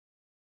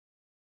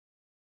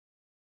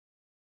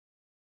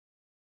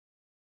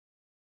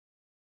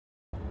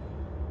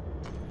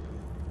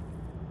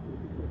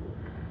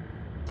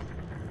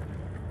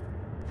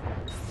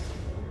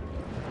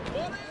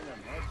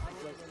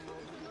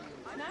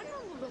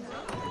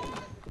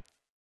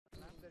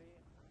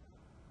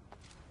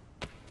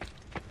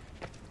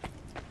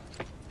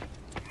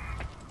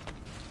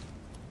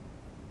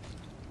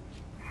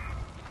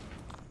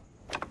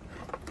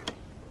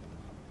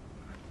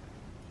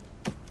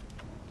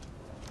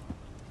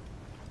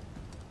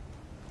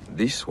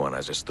This one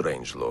has a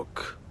strange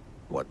look.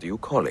 What do you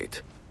call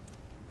it?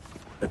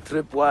 A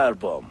tripwire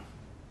bomb.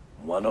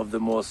 One of the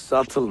most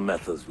subtle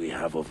methods we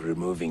have of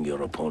removing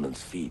your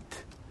opponent's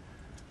feet.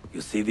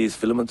 You see these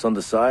filaments on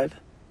the side?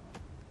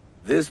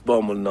 This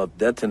bomb will not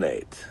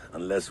detonate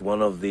unless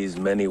one of these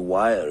many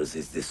wires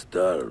is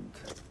disturbed.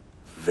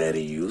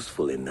 Very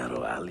useful in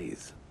narrow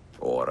alleys.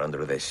 Or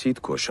under the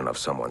seat cushion of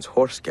someone's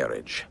horse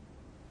carriage.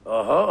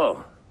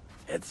 Oh,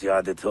 it's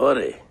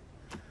Auditore.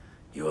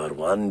 You are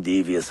one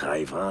devious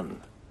Haivan.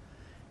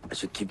 I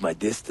should keep my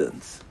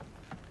distance,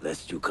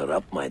 lest you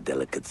corrupt my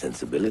delicate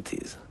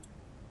sensibilities.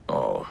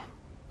 Oh,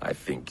 I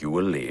think you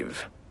will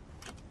leave.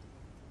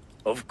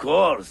 Of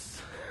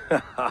course.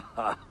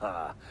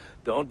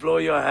 Don't blow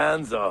your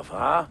hands off,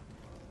 huh?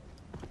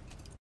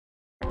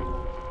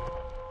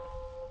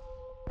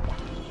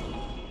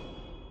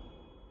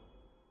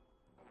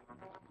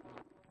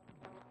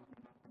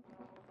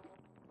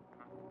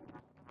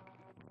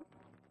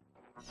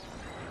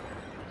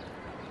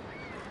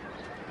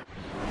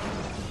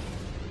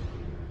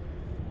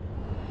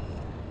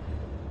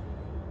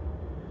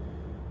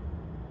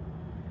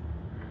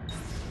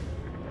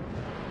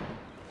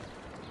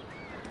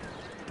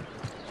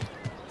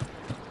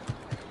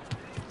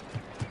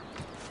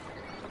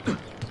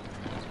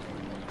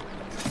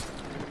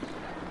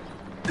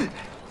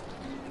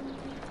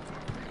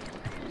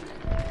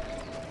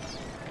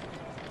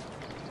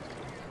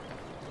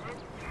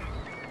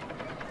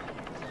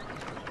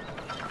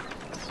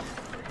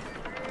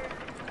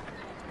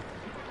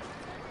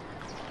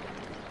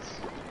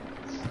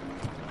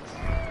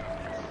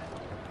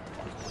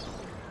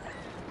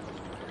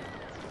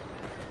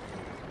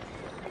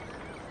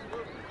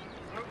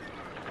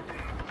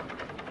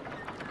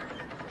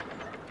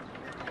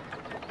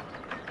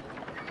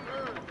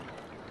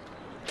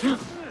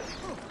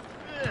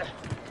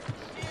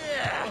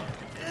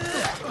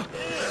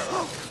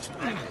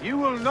 You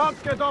will not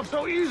get off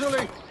so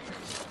easily!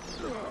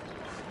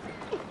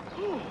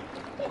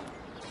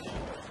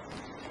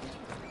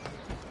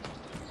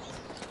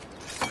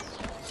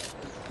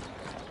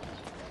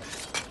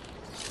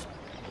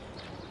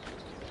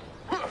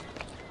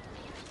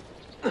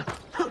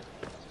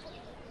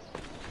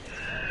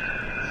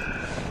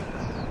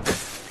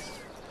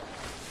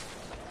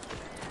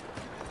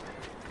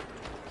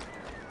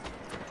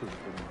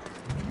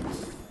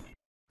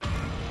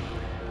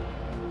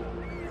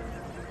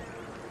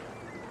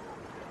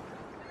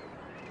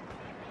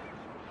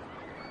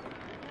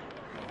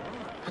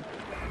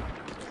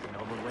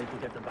 Way to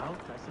get about,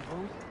 I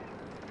suppose.